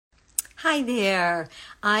Hi there.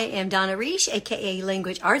 I am Donna Reish, aka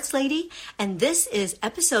Language Arts Lady, and this is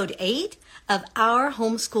episode 8 of our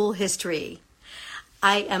homeschool history.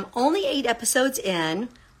 I am only 8 episodes in,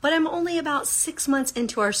 but I'm only about 6 months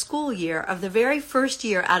into our school year of the very first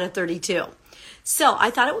year out of 32. So I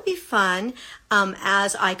thought it would be fun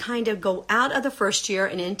as I kind of go out of the first year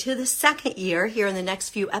and into the second year here in the next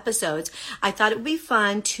few episodes. I thought it would be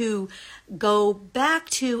fun to go back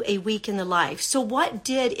to a week in the life. So what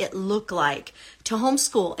did it look like to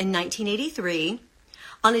homeschool in 1983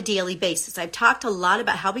 on a daily basis? I've talked a lot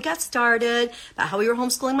about how we got started, about how we were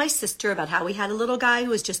homeschooling my sister, about how we had a little guy who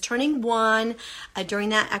was just turning 1 during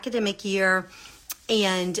that academic year,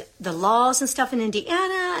 and the laws and stuff in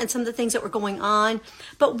Indiana and some of the things that were going on.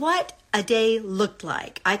 But what a day looked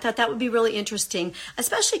like, I thought that would be really interesting,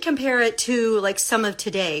 especially compare it to like some of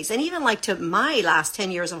today's, and even like to my last 10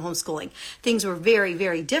 years of homeschooling. Things were very,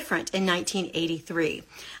 very different in 1983.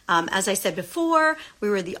 As I said before, we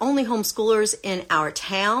were the only homeschoolers in our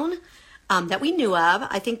town that we knew of.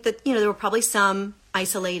 I think that, there were probably some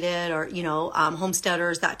isolated or,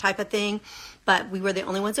 homesteaders, that type of thing. But we were the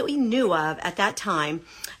only ones that we knew of at that time.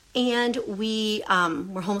 And we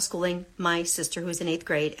were homeschooling my sister, who was in 8th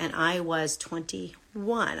grade, and I was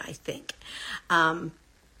 21, I think.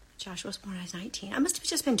 Joshua was born when I was 19. I must have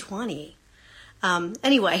just been 20.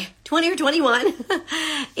 Anyway, 20 or 21.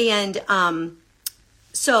 And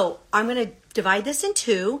so I'm going to divide this in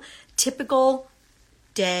 2. Typical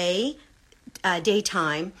daytime.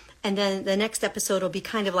 And then the next episode will be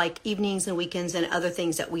kind of like evenings and weekends and other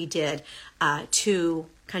things that we did to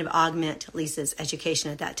kind of augment Lisa's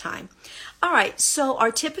education at that time. All right, so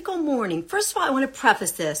our typical morning. First of all, I want to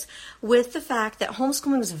preface this with the fact that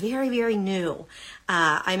homeschooling was very, very new.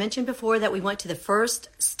 I mentioned before that we went to the first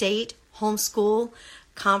state homeschool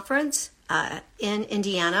conference in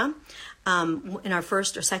Indiana. In our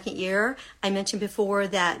first or second year. I mentioned before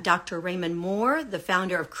that Dr. Raymond Moore, the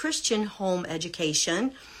founder of Christian Home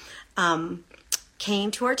Education,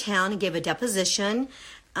 came to our town and gave a deposition.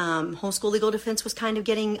 Homeschool Legal Defense was kind of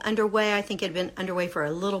getting underway. I think it had been underway for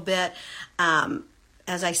a little bit.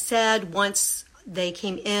 As I said, once they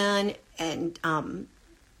came in and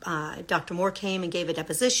Dr. Moore came and gave a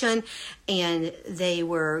deposition, and they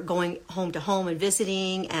were going home to home and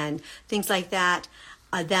visiting and things like that.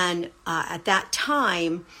 Then at that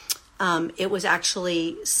time, it was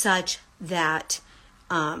actually such that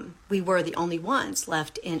we were the only ones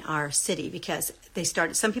left in our city, because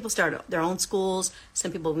some people started their own schools,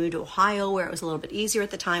 some people moved to Ohio where it was a little bit easier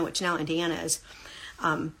at the time, which now Indiana is,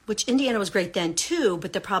 which Indiana was great then too,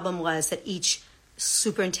 but the problem was that each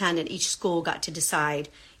superintendent, each school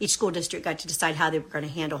district got to decide how they were going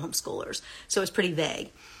to handle homeschoolers. So it was pretty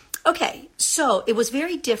vague. Okay, so it was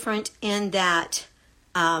very different in that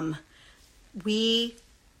we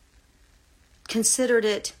considered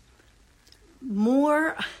it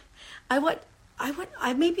more,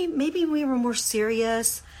 maybe we were more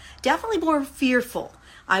serious, definitely more fearful.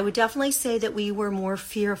 I would definitely say that we were more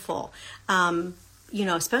fearful,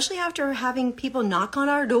 especially after having people knock on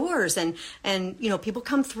our doors and people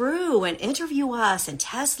come through and interview us and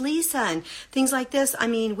test Lisa and things like this. I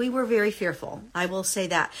mean, we were very fearful. I will say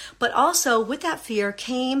that. But also with that fear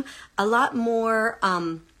came a lot more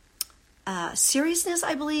seriousness,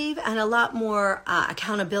 I believe, and a lot more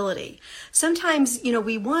accountability. Sometimes,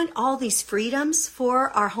 we want all these freedoms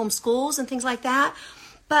for our homeschools and things like that,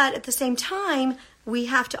 but at the same time, we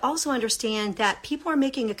have to also understand that people are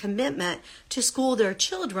making a commitment to school their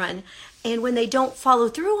children, and when they don't follow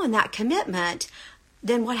through on that commitment,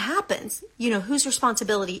 then what happens? Whose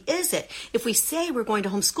responsibility is it if we say we're going to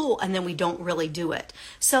homeschool and then we don't really do it?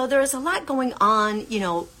 So there's a lot going on,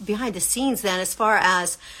 behind the scenes then, as far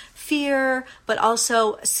as fear, but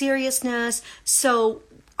also seriousness. So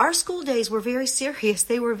our school days were very serious.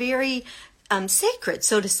 They were very sacred,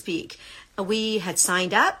 so to speak. We had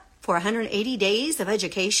signed up for 180 days of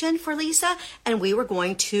education for Lisa, and we were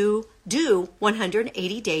going to do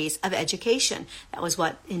 180 days of education. That was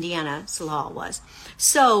what Indiana's law was.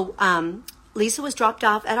 So Lisa was dropped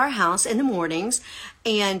off at our house in the mornings,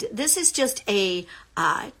 and this is just a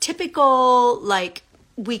typical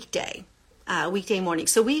weekday morning.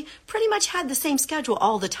 So we pretty much had the same schedule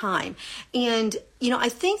all the time. And, I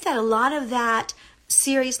think that a lot of that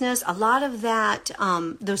seriousness, a lot of that,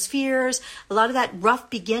 those fears, a lot of that rough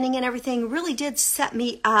beginning and everything really did set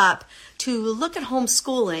me up to look at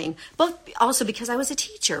homeschooling, both also because I was a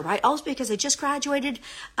teacher, right? Also because I just graduated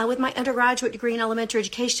with my undergraduate degree in elementary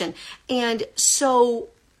education. And so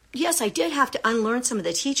yes, I did have to unlearn some of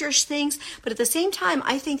the teacher's things, but at the same time,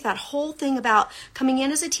 I think that whole thing about coming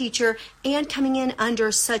in as a teacher and coming in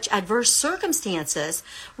under such adverse circumstances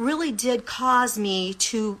really did cause me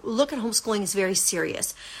to look at homeschooling as very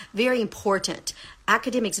serious, very important.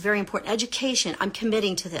 Academics, very important. Education, I'm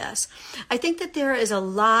committing to this. I think that there is we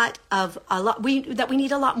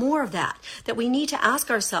need a lot more of that we need to ask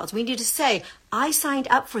ourselves. We need to say, I signed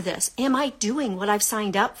up for this. Am I doing what I've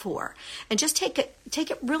signed up for? And just take it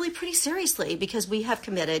really pretty seriously, because we have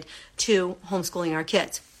committed to homeschooling our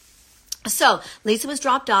kids. So Lisa was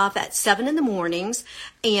dropped off at 7 in the mornings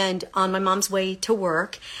and on my mom's way to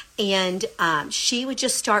work, and she would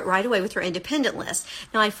just start right away with her independent list.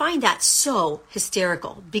 Now, I find that so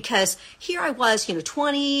hysterical, because here I was,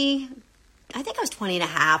 20, I think I was 20 and a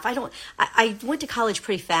half. I went to college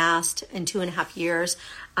pretty fast in 2.5 years.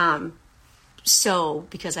 So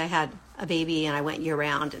because I had a baby and I went year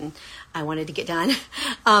round and I wanted to get done.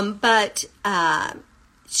 But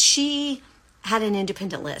she had an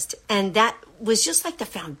independent list, and that was just like the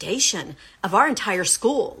foundation of our entire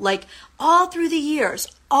school. Like all through the years,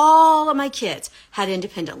 all of my kids had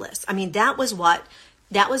independent lists. I mean, that was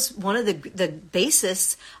one of the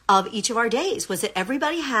basis of each of our days, was that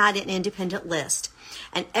everybody had an independent list,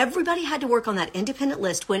 and everybody had to work on that independent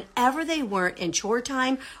list whenever they weren't in chore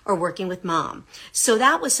time or working with mom. So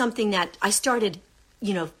that was something that I started,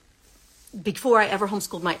 before I ever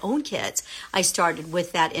homeschooled my own kids, I started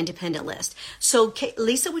with that independent list. So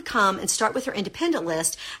Lisa would come and start with her independent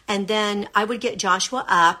list, and then I would get Joshua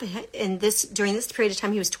up. During this period of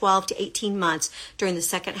time, he was 12 to 18 months during the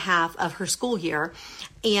second half of her school year,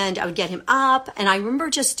 and I would get him up, and I remember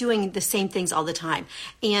just doing the same things all the time.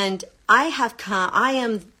 And I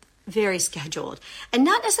am very scheduled, and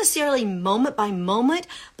not necessarily moment by moment,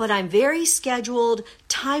 but I'm very scheduled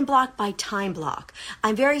time block by time block.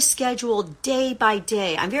 I'm very scheduled day by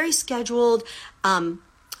day. I'm very scheduled,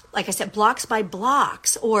 like I said, blocks by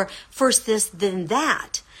blocks, or first this, then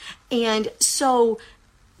that. And so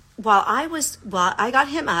while I got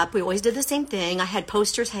him up, we always did the same thing. I had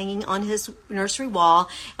posters hanging on his nursery wall,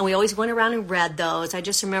 and we always went around and read those. I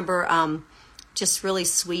just remember just really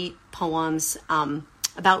sweet poems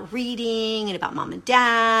about reading and about mom and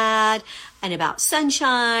dad and about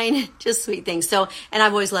sunshine, just sweet things. So, and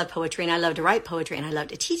I've always loved poetry, and I love to write poetry, and I love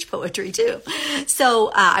to teach poetry too.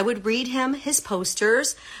 So I would read him his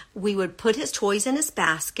posters. We would put his toys in his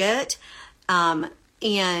basket,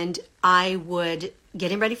 and I would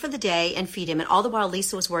get him ready for the day and feed him. And all the while,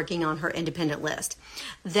 Lisa was working on her independent list.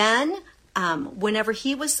 Then whenever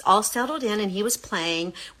he was all settled in and he was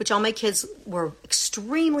playing, which all my kids were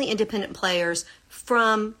extremely independent players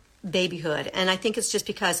from babyhood. And I think it's just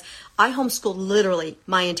because I homeschooled literally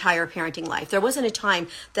my entire parenting life. There wasn't a time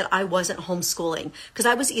that I wasn't homeschooling, because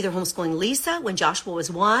I was either homeschooling Lisa when Joshua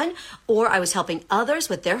was 1, or I was helping others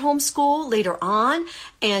with their homeschool later on.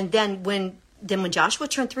 And then when Joshua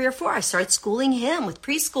turned 3 or 4, I started schooling him with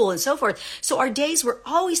preschool and so forth. So our days were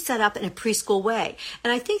always set up in a preschool way.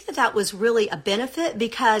 And I think that was really a benefit,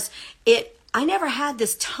 because I never had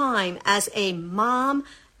this time as a mom,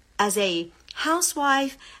 as a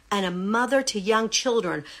housewife, and a mother to young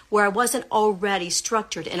children where I wasn't already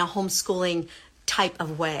structured in a homeschooling type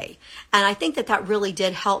of way. And I think that really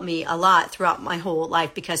did help me a lot throughout my whole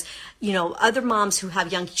life, because, other moms who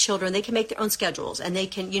have young children, they can make their own schedules, and they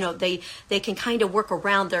can, they can kind of work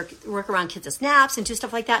around kids' naps and do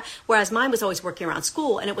stuff like that. Whereas mine was always working around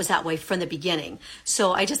school, and it was that way from the beginning.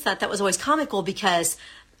 So I just thought that was always comical, because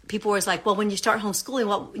people were always like, well, when you start homeschooling,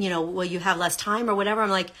 will you have less time or whatever? I'm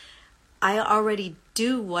like, I already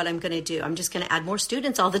do what I'm going to do. I'm just going to add more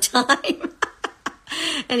students all the time.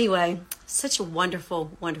 Anyway, such a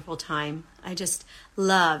wonderful, wonderful time. I just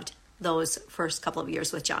loved those first couple of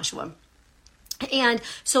years with Joshua. And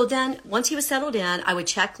so then once he was settled in, I would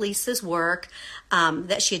check Lisa's work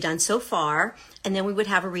that she had done so far, and then we would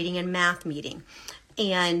have a reading and math meeting.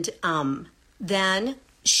 And then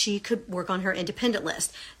she could work on her independent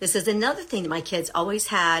list. This is another thing that my kids always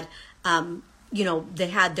had. They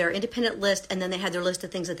had their independent list, and then they had their list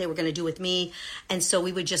of things that they were going to do with me. And so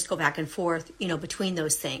we would just go back and forth, between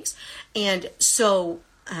those things. And so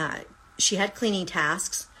she had cleaning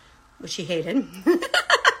tasks, which she hated.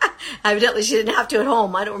 Evidently, she didn't have to at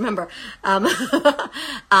home. I don't remember.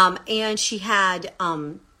 And she had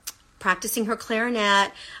practicing her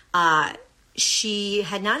clarinet. She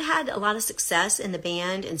had not had a lot of success in the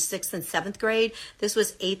band in 6th and 7th grade. This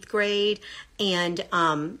was 8th grade. And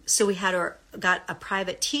so we got a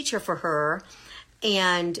private teacher for her.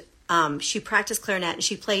 And she practiced clarinet, and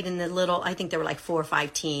she played in I think there were like 4 or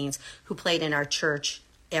 5 teens who played in our church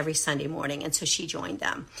every Sunday morning. And so she joined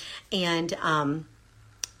them. And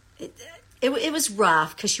it was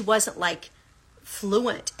rough because she wasn't like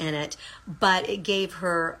fluent in it, but it gave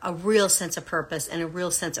her a real sense of purpose and a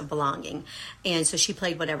real sense of belonging. And so she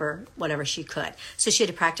played whatever she could. So she had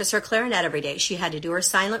to practice her clarinet every day. She had to do her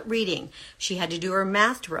silent reading. She had to do her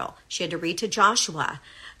math drill. She had to read to Joshua.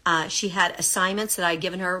 She had assignments that I'd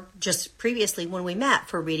given her just previously when we met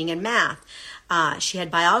for reading and math. She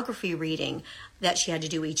had biography reading that she had to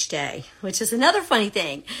do each day, which is another funny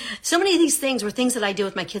thing. So many of these things were things that I did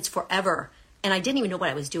with my kids forever, and I didn't even know what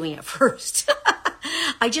I was doing at first.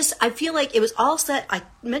 I feel like it was all set. I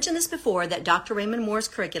mentioned this before, that Dr. Raymond Moore's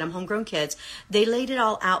curriculum, Homegrown Kids, they laid it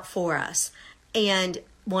all out for us. And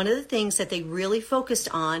one of the things that they really focused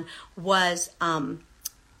on was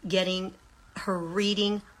getting her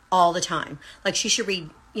reading all the time. Like she should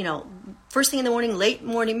read, first thing in the morning, late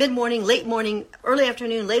morning, mid-morning, late morning, early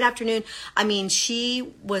afternoon, late afternoon. I mean,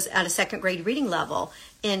 she was at a second grade reading level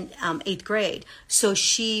in 8th grade. So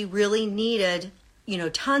she really needed,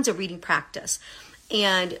 tons of reading practice.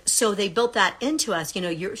 And so they built that into us.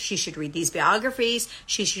 She should read these biographies.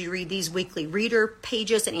 She should read these weekly reader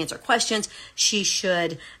pages and answer questions. She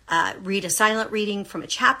should read a silent reading from a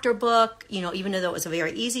chapter book, even though it was a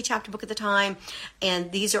very easy chapter book at the time.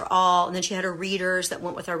 And these are all, and then she had her readers that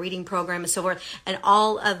went with our reading program and so forth. And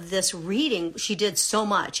all of this reading, she did so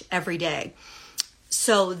much every day.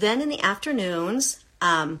 So then in the afternoons,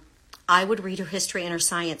 I would read her history and her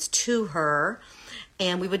science to her.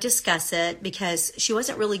 And we would discuss it because she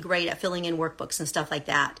wasn't really great at filling in workbooks and stuff like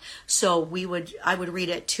that. So I would read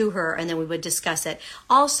it to her and then we would discuss it.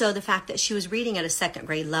 Also, the fact that she was reading at a second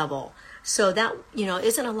grade level. So that,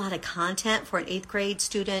 isn't a lot of content for an 8th grade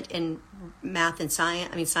student in math and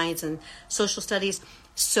science and social studies.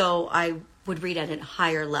 So I would read at a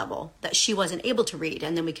higher level that she wasn't able to read,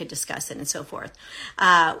 and then we could discuss it and so forth.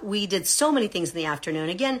 We did so many things in the afternoon.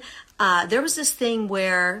 Again, there was this thing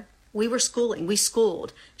where we were schooling. We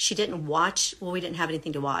schooled. She didn't watch. Well, we didn't have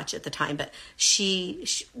anything to watch at the time, but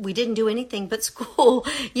we didn't do anything but school.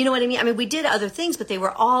 You know what I mean? I mean, we did other things, but they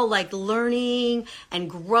were all like learning and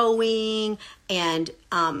growing and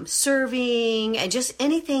serving and just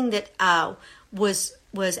anything that was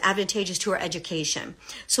advantageous to her education.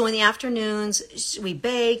 So in the afternoons, we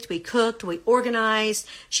baked, we cooked, we organized.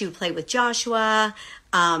 She would play with Joshua.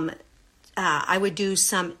 I would do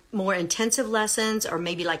some more intensive lessons, or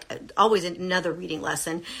maybe always another reading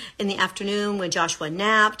lesson in the afternoon when Joshua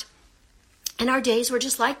napped. And our days were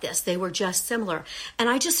just like this. They were just similar. And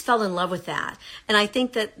I just fell in love with that. And I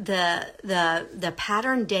think that the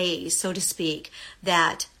pattern days, so to speak,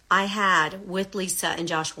 that I had with Lisa and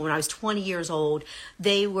Joshua when I was 20 years old,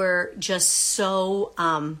 they were just so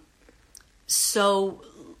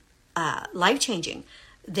life-changing.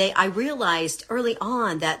 I realized early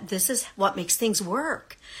on that this is what makes things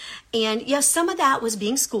work. And yes, some of that was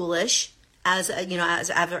being schoolish, as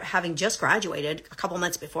having just graduated a couple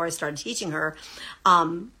months before I started teaching her.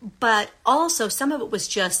 But also some of it was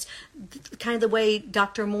just kind of the way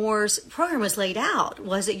Dr. Moore's program was laid out,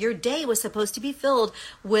 was that your day was supposed to be filled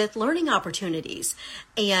with learning opportunities.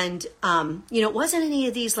 And, it wasn't any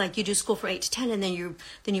of these like you do school from 8 to 10 and then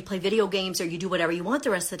you play video games or you do whatever you want the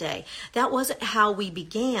rest of the day. That wasn't how we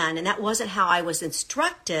began, and that wasn't how I was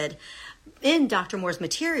instructed in Dr. Moore's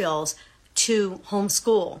materials to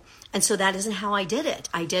homeschool. And so that isn't how I did it.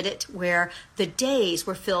 I did it where the days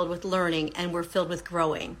were filled with learning and were filled with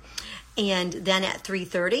growing. And then at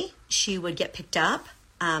 3:30, she would get picked up.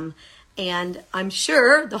 And I'm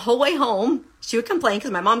sure the whole way home, she would complain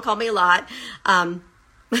because my mom called me a lot.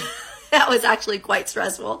 That was actually quite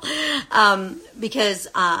stressful because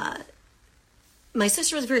my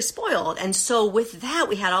sister was very spoiled. And so with that,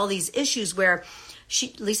 we had all these issues where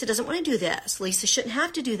Lisa doesn't want to do this. Lisa shouldn't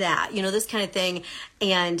have to do that, this kind of thing.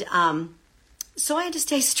 And so I had to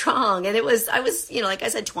stay strong. And I was, like I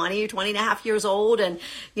said, 20 and a half years old. And,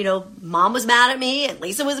 mom was mad at me and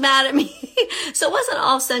Lisa was mad at me. So it wasn't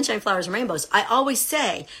all sunshine, flowers, and rainbows. I always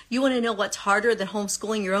say, you want to know what's harder than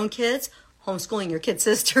homeschooling your own kids? Homeschooling your kid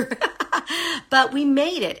sister. But we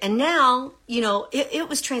made it. And now, it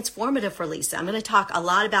was transformative for Lisa. I'm going to talk a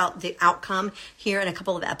lot about the outcome here in a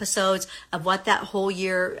couple of episodes of what that whole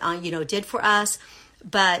year, did for us.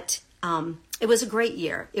 But it was a great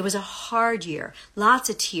year. It was a hard year, lots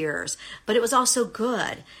of tears, but it was also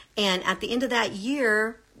good. And at the end of that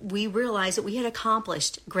year, we realized that we had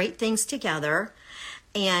accomplished great things together.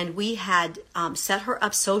 And we had set her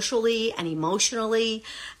up socially and emotionally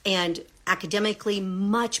and academically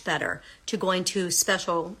much better to going to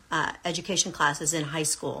special education classes in high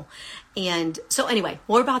school. And so anyway,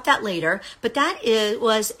 more about that later. But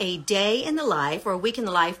was a day in the life or a week in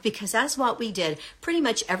the life, because that's what we did pretty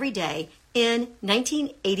much every day in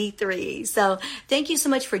 1983. So thank you so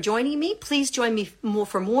much for joining me. Please join me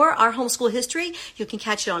for more Our Homeschool History. You can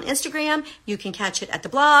catch it on Instagram, you can catch it at the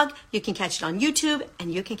blog, you can catch it on YouTube,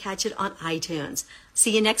 and you can catch it on iTunes.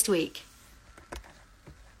 See you next week.